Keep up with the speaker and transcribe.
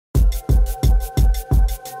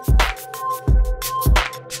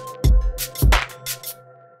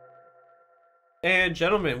And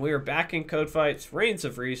gentlemen, we are back in CodeFights, Reigns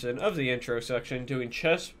of Reason of the intro section, doing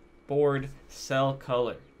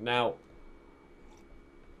ChessBoardCellColor. Now,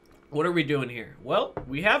 what are we doing here? Well,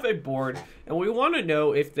 we have a board, and we want to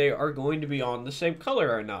know if they are going to be on the same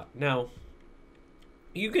color or not. Now,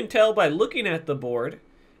 you can tell by looking at the board,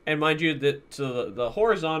 and mind you, that the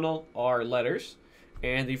horizontal are letters,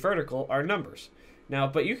 and the vertical are numbers. Now,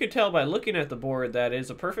 but you can tell by looking at the board that it's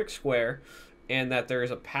a perfect square, and that there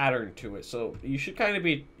is a pattern to it. So you should kind of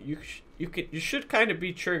be you should kind of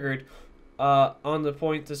be triggered on the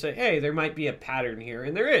point to say, hey, there might be a pattern here,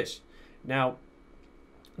 and there is. Now,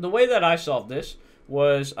 the way that I solved this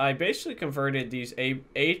was I basically converted these A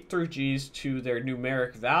through G's to their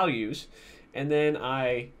numeric values, and then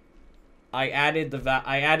I added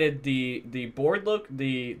the board look,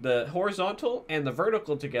 the horizontal and the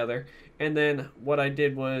vertical together, and then what I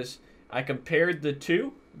did was I compared the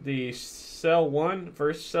two, the cell 1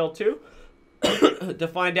 versus cell 2, to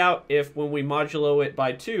find out if when we modulo it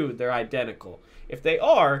by 2, they're identical. If they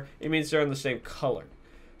are, it means they're in the same color.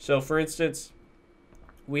 So for instance,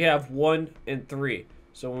 we have 1 and 3.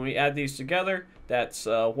 So when we add these together, that's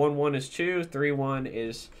 1, 1 is 2, 3, 1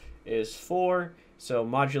 is 4. So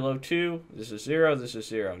modulo 2, this is 0, this is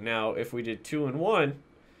 0. Now if we did 2 and 1,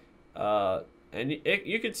 and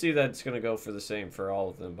you can see that it's going to go for the same for all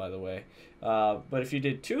of them, by the way. But if you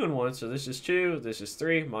did 2 and 1, so this is 2, this is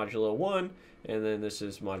 3, modulo 1, and then this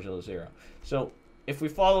is modulo 0. So if we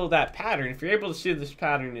follow that pattern, if you're able to see this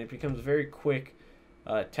pattern, it becomes a very quick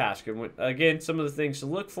task. And again, some of the things to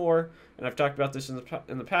look for, and I've talked about this in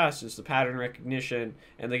the past, is the pattern recognition.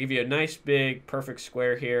 And they give you a nice big perfect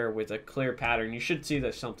square here with a clear pattern. You should see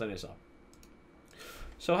that something is up.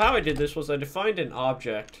 So how I did this was I defined an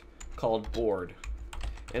object called board,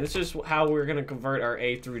 and this is how we're going to convert our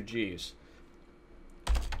A through G's.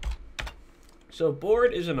 So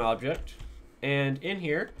board is an object, and in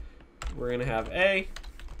here we're going to have A,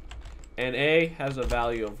 and A has a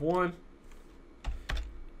value of 1.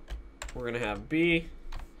 We're going to have B,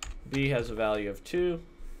 B has a value of 2,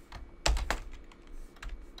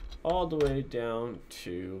 all the way down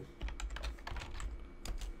to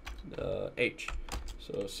H.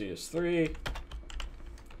 So C is 3,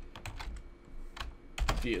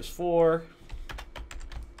 D is 4,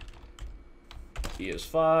 E is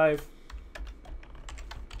 5,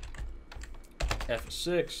 F is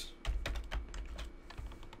 6,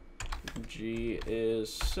 G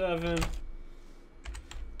is 7,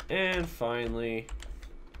 and finally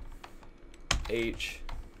H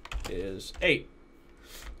is 8.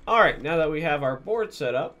 Alright, now that we have our board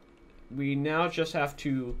set up, we now just have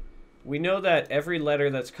to, we know that every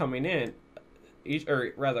letter that's coming in, each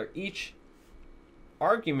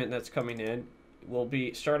argument that's coming in will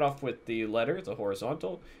start off with the letter, the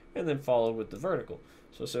horizontal, and then followed with the vertical.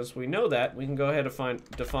 So since we know that, we can go ahead and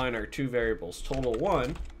define our two variables, total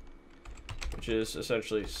 1, which is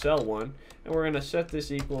essentially cell 1, and we're going to set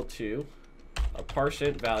this equal to a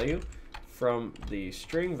 %int value from the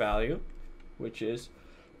string value, which is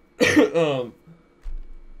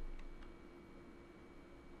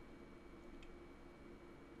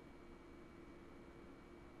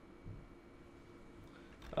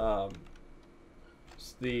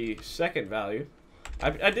the second value.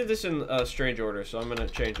 I did this in a strange order, so I'm going to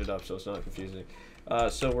change it up so it's not confusing.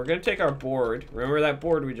 So we're going to take our board, remember that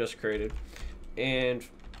board we just created, and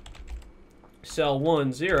cell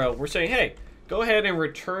 1, 0, we're saying, hey, go ahead and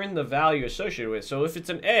return the value associated with it. So if it's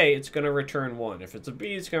an A, it's going to return 1. If it's a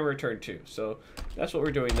B, it's going to return 2. So that's what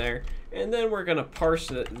we're doing there. And then we're going to parse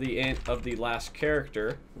the int of the last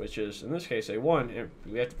character, which is, in this case, a 1. And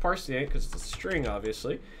we have to parse the int because it's a string,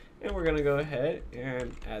 obviously. And we're going to go ahead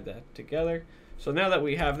and add that together. So now that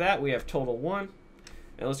we have that, we have total 1.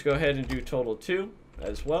 And let's go ahead and do total 2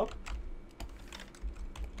 as well.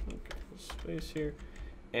 Okay, space here.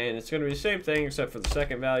 And it's going to be the same thing except for the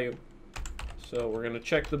second value. So we're going to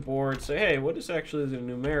check the board, say, hey, what is actually the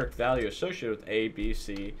numeric value associated with A, B,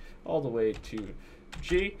 C, all the way to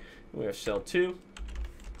G? We have cell 2,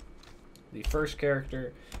 the first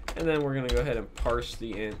character, and then we're going to go ahead and parse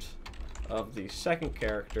the int of the second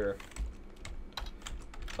character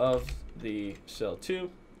of the cell 2.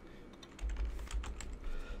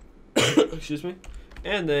 Excuse me.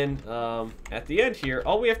 And then at the end here,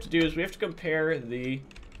 all we have to do is we have to compare we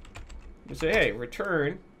say, hey,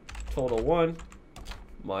 return total 1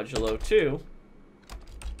 modulo 2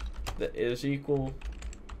 that is equal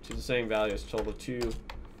to the same value as total 2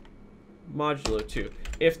 modulo 2.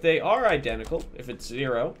 If they are identical, if it's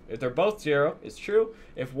 0, if they're both 0, it's true.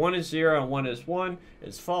 If one is 0 and one is 1,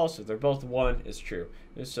 it's false. If they're both 1, it's true.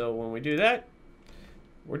 And so when we do that,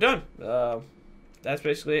 we're done. that's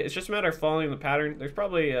basically it. It's just a matter of following the pattern. There's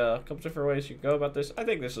probably a couple different ways you can go about this. I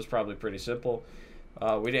think this is probably pretty simple.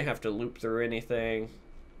 We didn't have to loop through anything.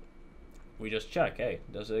 We just check, hey,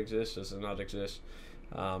 does it exist? Does it not exist?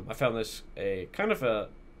 I found this a kind of a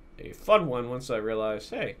fun one once I realized,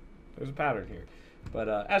 hey, there's a pattern here. But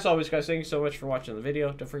as always, guys, thank you so much for watching the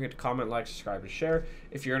video. Don't forget to comment, like, subscribe, and share.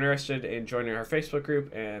 If you're interested in joining our Facebook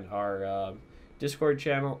group and our Discord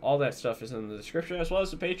channel, all that stuff is in the description, as well as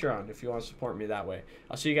the Patreon if you want to support me that way.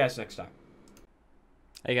 I'll see you guys next time.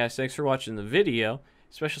 Hey guys, thanks for watching the video.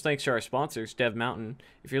 Special thanks to our sponsors, Dev Mountain.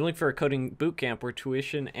 If you're looking for a coding bootcamp where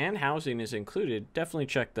tuition and housing is included, definitely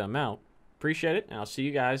check them out. Appreciate it, and I'll see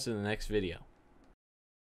you guys in the next video.